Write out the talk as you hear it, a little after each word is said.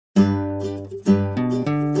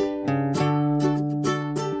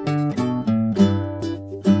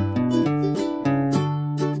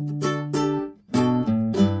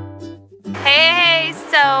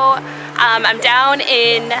I'm down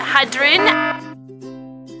in Hadrin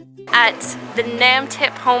at the Nam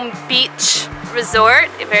Thip Homebeach Resort.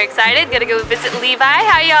 I'm very excited. Gonna go visit Levi.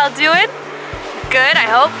 How y'all doing? Good, I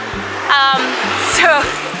hope. So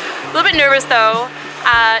a little bit nervous though.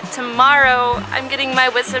 Tomorrow I'm getting my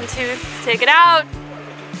wisdom tooth taken out.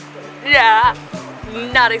 Yeah,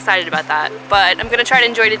 not excited about that, but I'm gonna try to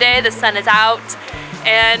enjoy today. The sun is out,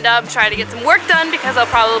 and try to get some work done because I'll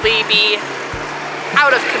probably be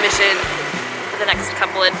out of commission for the next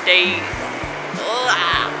couple of days.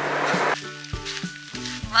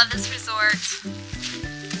 Love this resort.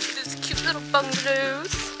 Those cute little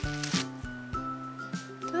bungalows.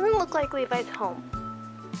 Doesn't look like Levi's home,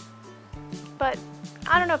 but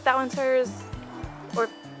I don't know if that one's hers or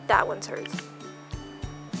if that one's hers.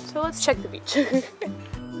 So let's check the beach.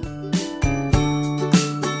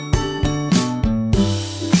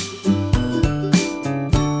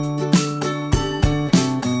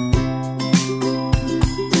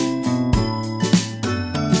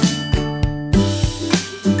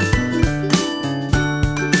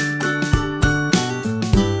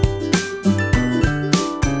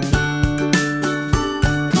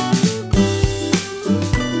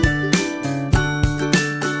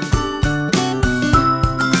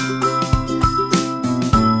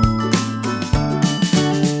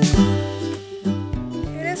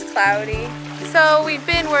 Cloudy. So we've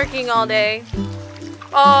been working all day,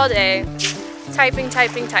 typing,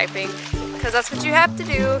 because that's what you have to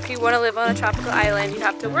do if you want to live on a tropical island. You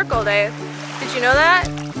have to work all day. Did you know that?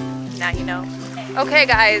 Now you know. Okay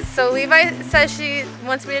guys, so Levi says she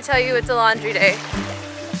wants me to tell you it's a laundry day,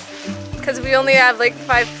 because we only have like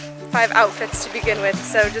five outfits to begin with,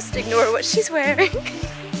 so just ignore what she's wearing.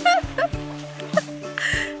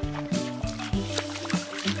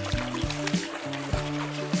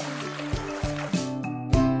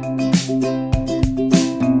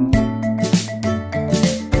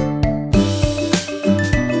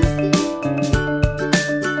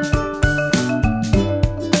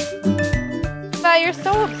 You're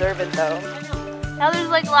so observant though. Now there's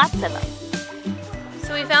like lots of them.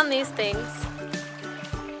 So we found these things,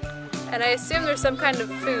 and I assume there's some kind of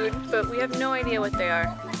food, but we have no idea what they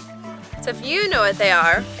are. So if you know what they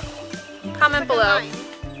are, comment below.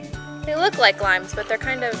 They look like limes, but they're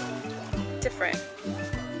kind of different.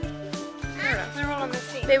 I don't know. They're all on the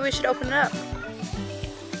sea. Maybe we should open it up.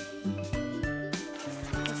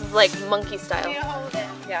 This is like monkey style. You hold it.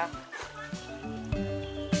 Yeah.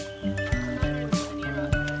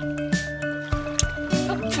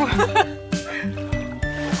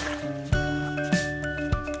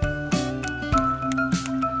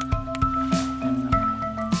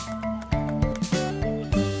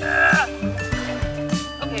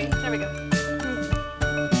 Okay, there we go.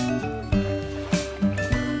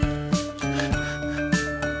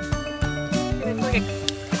 It's like a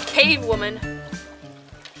cave woman.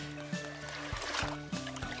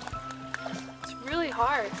 It's really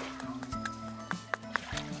hard.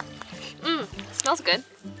 It smells good.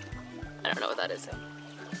 I don't know what that is though.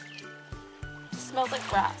 It smells like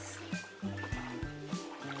grass.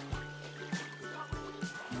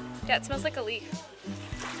 Yeah, it smells like a leaf.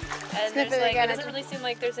 And there's like, it doesn't really seem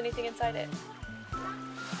like there's anything inside it.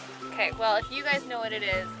 Okay, well if you guys know what it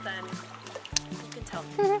is, then you can tell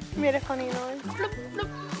me. Made a funny noise. Bloop, bloop.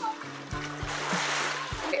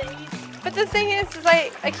 Okay. But the thing is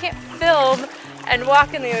I can't film and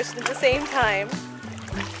walk in the ocean at the same time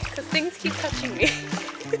because things keep touching me.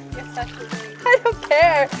 I don't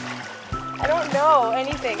care. I don't know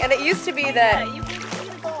anything. And it used to be that. Yeah, you can see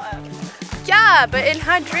the bottom. Yeah, but in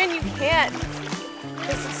Hadrin you can't.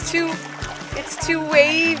 Because it's too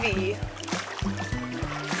wavy.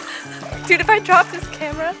 Dude, if I drop this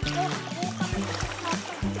camera.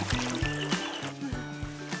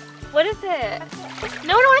 What is it?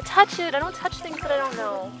 No, I don't want to touch it. I don't touch things that I don't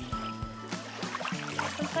know.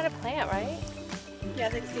 Some kind of plant, right? Yeah,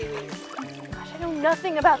 it's like seaweed. I know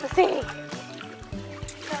nothing about the sea.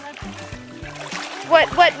 What?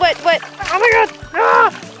 Oh my god! Ah!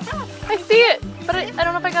 I see it, but I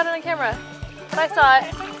don't know if I got it on camera. But I saw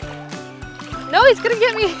it. No, he's gonna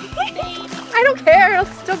get me. I don't care, he'll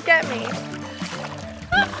still get me.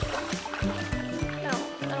 No,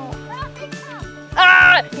 I don't.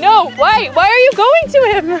 Ah! No! Why? Why are you going to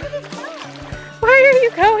him? Why are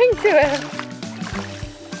you going to him?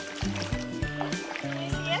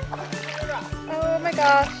 Oh my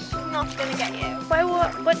gosh. I'm not gonna get you. Why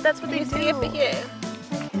what? That's what they do. See it for you.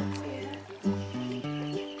 I can't see it.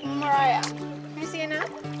 Mariah. Can you see it now?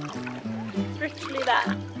 It's literally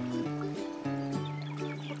that.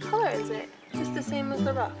 What color is it? It's the same as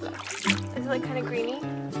the rock. Is it like kind of greeny?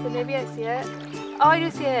 Then maybe I see it. Oh, I do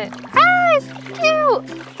see it. Hi! guys, cute.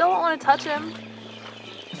 Still don't want to touch him.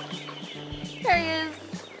 There he is.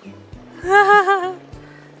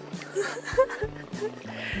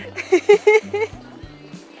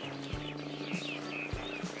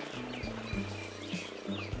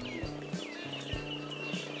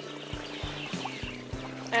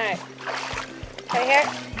 Alright. Right here?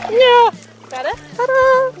 Yeah. Got it? Ta-da!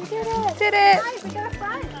 You did it. Did it. Nice, we got a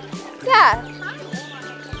friend. Yeah.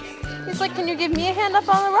 He's like, can you give me a hand up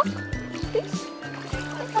on the rock? Please?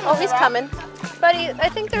 Oh, he's coming. Buddy, I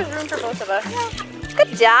think there's room for both of us. Yeah.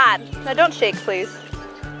 Good job. Now don't shake, please.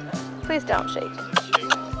 Please don't shake.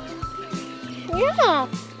 Yeah.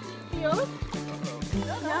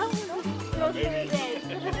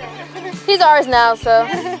 He's ours now, so. We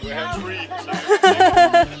have three.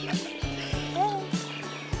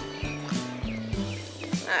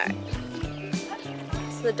 Alright.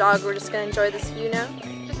 So the dog, we're just gonna enjoy this view now.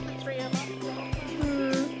 Just the three of us.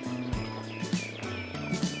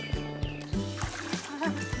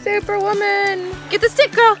 Superwoman! Get the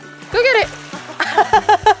stick, girl! Go get it!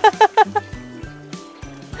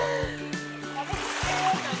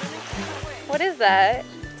 What is that?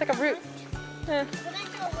 It's like a root. That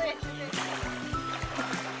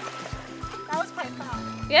was quite far.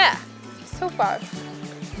 Yeah, so far.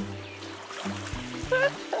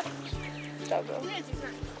 Doggo.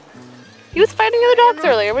 He was fighting other dogs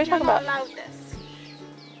earlier. What are you talking about? You're not allowed this.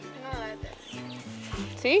 You're not allowed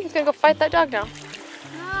this. See? He's gonna go fight that dog now.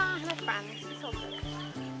 No friends. It's all good.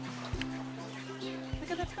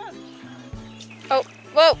 Look at the front. Oh,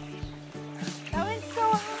 whoa! That went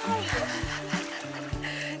so high.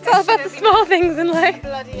 It's all about the small things in life.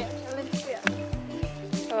 Bloody Olympia.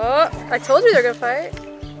 Oh, I told you they're gonna fight.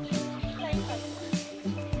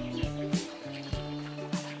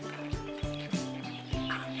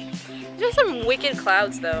 There's some wicked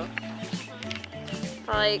clouds though.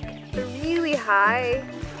 Like, they're really high.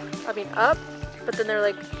 I mean up, but then they're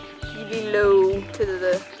like really low to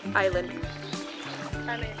the island.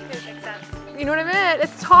 I mean, it feels like that. You know what I mean?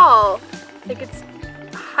 It's tall. Like its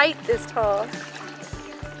height is tall.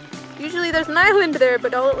 Usually there's an island there,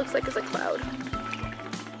 but all it looks like is a cloud.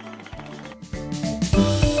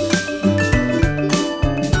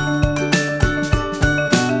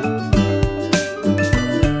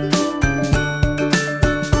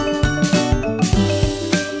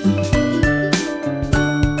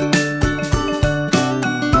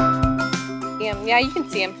 Yeah, you can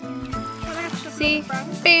see him. See?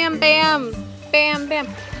 Bam, bam, bam, bam.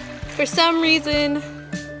 For some reason,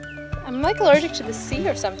 I'm like allergic to the sea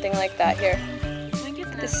or something like that here.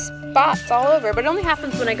 The spots all over, but it only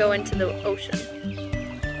happens when I go into the ocean.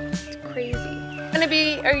 It's crazy.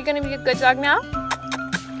 Are you gonna be a good dog now?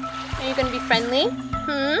 Are you gonna be friendly?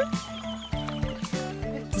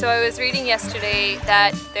 So I was reading yesterday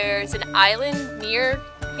that there's an island near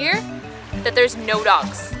here that there's no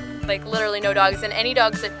dogs. Like literally no dogs, and any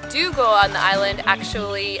dogs that do go on the island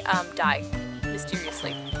actually die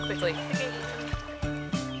mysteriously, quickly.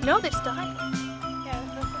 No, they just die.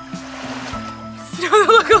 No,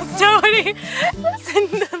 the locals don't eat. Listen,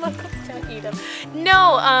 the locals don't eat them.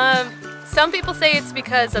 No, some people say it's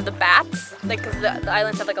because of the bats, like because the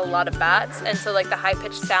islands have like a lot of bats, and so like the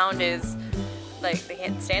high-pitched sound is like they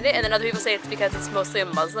can't stand it. And then other people say it's because it's mostly a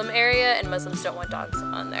Muslim area, and Muslims don't want dogs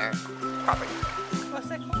on their property. What's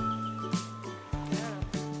that called?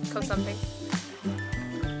 Co something.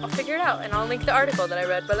 I'll figure it out, and I'll link the article that I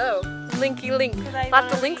read below. Linky link.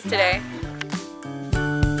 Lots of links today.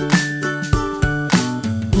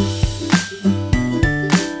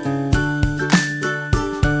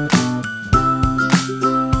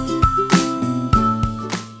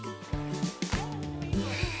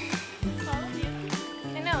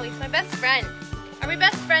 I know, he's my best friend. Are we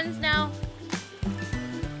best friends now?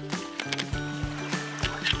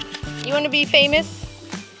 You want to be famous?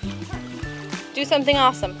 Do something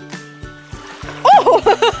awesome. Oh!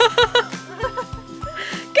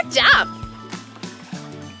 Good job!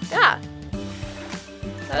 Yeah.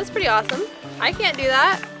 That was pretty awesome. I can't do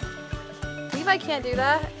that. Levi can't do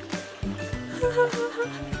that.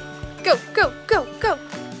 Go, go, go, go.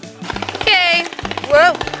 Okay.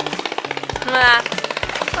 Whoa.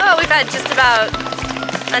 Oh, we've had just about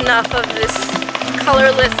enough of this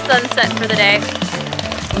colorless sunset for the day.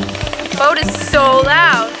 Boat is so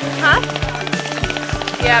loud, huh?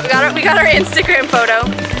 Yeah, we got our Instagram photo.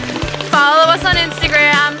 Follow us on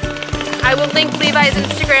Instagram. I will link Levi's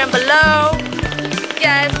Instagram below.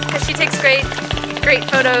 Yes, because she takes great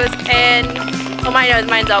photos, and oh,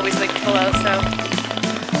 mine's always linked below. So,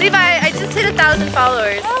 Levi, I just hit 1,000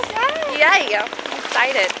 followers. Okay. Yeah, I'm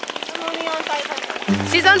excited. I'm only on 500.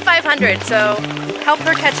 She's on 500, so help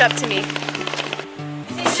her catch up to me.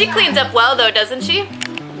 She cleans up well though, doesn't she?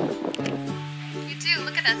 You do,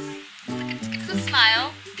 look at us. Give us a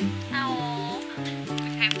smile. Aww.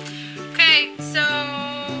 Okay. Okay, so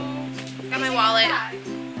got my wallet.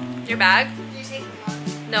 Your bag? You take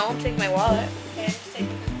one. No, I'm taking my wallet. Okay, just take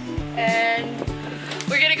it. And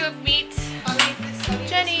we're gonna go meet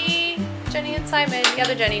Jenny and Simon, the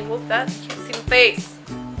other Jenny. Whoop, that can't see my face.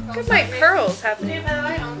 Look at my curls happening.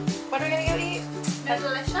 What are we gonna go eat?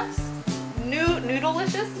 Noodleicious?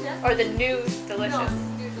 Noodleicious? Yeah. Or the new delicious? No,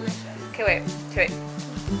 Noodleicious. Okay, wait.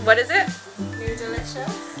 What is it?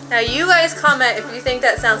 Noodleicious? Now you guys comment if you think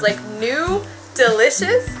that sounds like new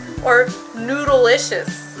delicious or noodleicious.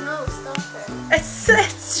 No, stop it.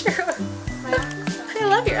 It's true. My accent. I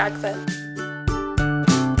love your accent.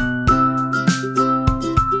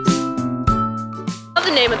 What's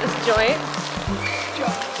the name of this joint?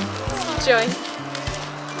 Joint.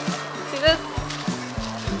 See this?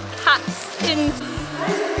 Hats in.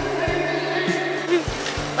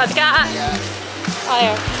 What's got? Oh,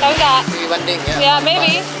 yeah. How's that? Maybe one thing, yeah. Yeah,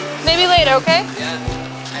 maybe. Maybe later, okay? Yeah.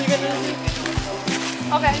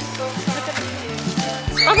 Okay.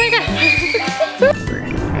 Oh my god.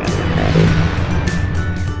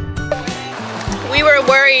 We were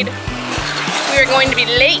worried we were going to be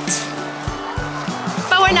late,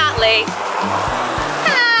 but we're not late.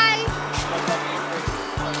 Hi.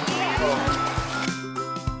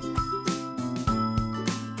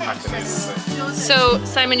 So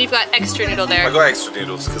Simon, you've got extra noodle there. I got extra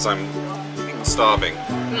noodles because I'm starving.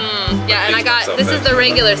 Yeah, and I got, this is the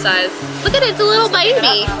regular size. Look at it, it's a little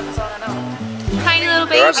baby. Tiny little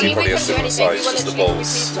baby. They're actually probably a similar size, just the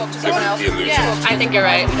bowls give it the illusion. Yeah, I think you're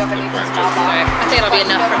right. Alright, I think it'll be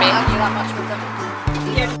enough for me.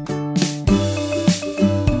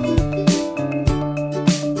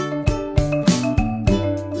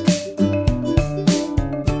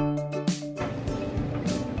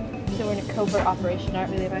 So we're in a covert operation,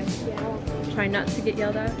 aren't we, Levi? Yeah. Trying not to get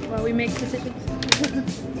yelled at while we make decisions.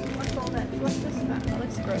 What's all that? What's this stuff? That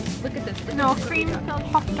looks gross. Look at this. No, cream-filled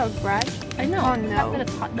hot dog bread. I know. Oh no. That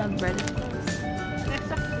is hot dog bread.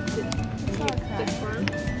 Next up is the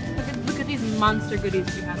Look at these monster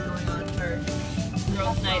goodies we have going on for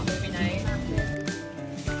girls' night, movie night.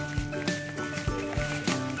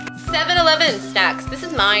 7-Eleven snacks. This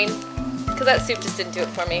is mine. Because that soup just didn't do it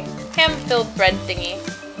for me. Ham-filled bread thingy.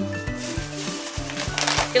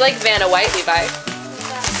 You're like Vanna White, Levi.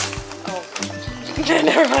 Oh.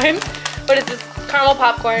 Never mind. What is this? Caramel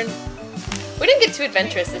popcorn. We didn't get too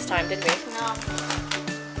adventurous this time, did we? No.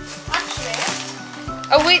 Actually.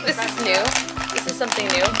 Oh wait, this is new. This is something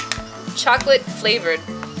new. Chocolate flavored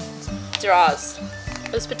straws.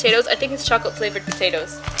 Those potatoes, I think it's chocolate flavored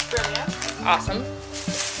potatoes. Brilliant. Awesome.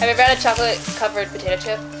 Have you ever had a chocolate covered potato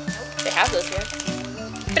chip? Nope. They have those here.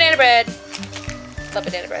 Banana bread. Love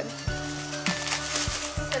banana bread.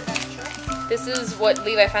 This is what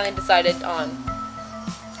Levi finally decided on.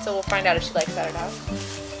 So we'll find out if she likes that or not.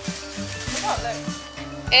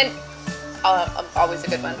 And always a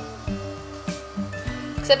good one.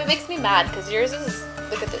 Except it makes me mad because yours is,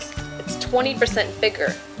 look at this, it's 20%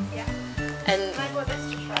 bigger. Yeah. And I want this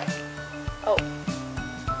to try. oh,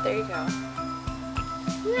 there you go.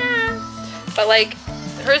 Yeah. But like,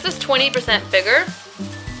 hers is 20% bigger.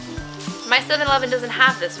 My 7-Eleven doesn't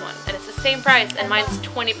have this one, and it's the same price, and mine's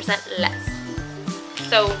 20% less.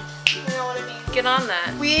 So, You know what I mean? get on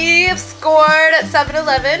that. We've scored at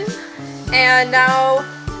 7-Eleven, and now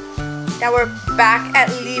we're back at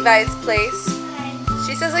Levi's place.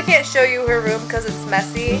 She says I can't show you her room because it's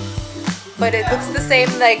messy, but it looks the same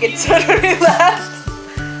like it did when we left.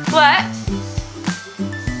 What?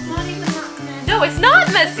 Not even that messy. No, it's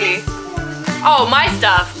not messy. Oh, my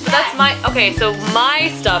stuff. But that's my, okay, so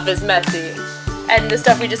my stuff is messy. And the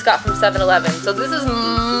stuff we just got from 7-Eleven. So this is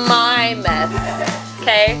my mess.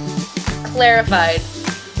 Okay? Clarified.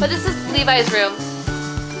 But this is Levi's room.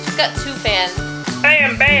 She's got 2 fans.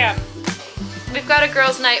 Bam, bam. We've got a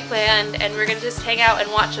girls' night planned, and we're gonna just hang out and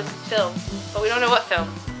watch a film. But we don't know what film.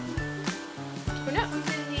 Who knows?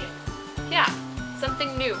 Something new. Yeah,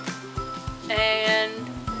 something new. And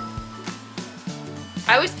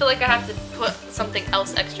I always feel like I have to put something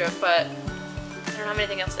else extra, but I don't have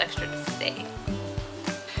anything else extra to say.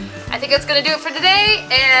 I think that's gonna do it for today,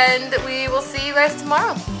 and we will see you guys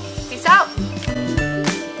tomorrow. Peace out.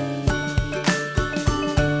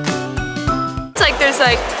 It's like there's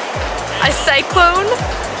like a cyclone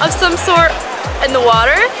of some sort in the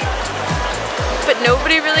water, but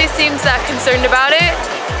nobody really seems that concerned about it.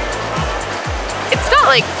 It's not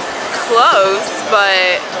like close,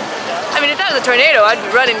 but I mean, if that was a tornado, I'd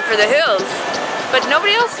be running for the hills. But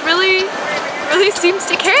nobody else really seems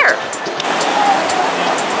to care.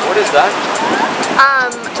 What is that?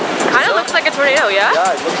 Kind of looks like a tornado, yeah?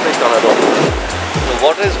 Yeah, it looks like tornado. The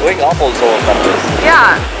water is going up also on that place.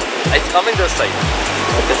 Yeah. It's coming this side.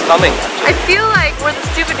 It's coming. I feel like we're the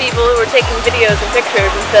stupid people who were taking videos and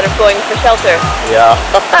pictures instead of going for shelter.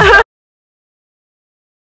 Yeah.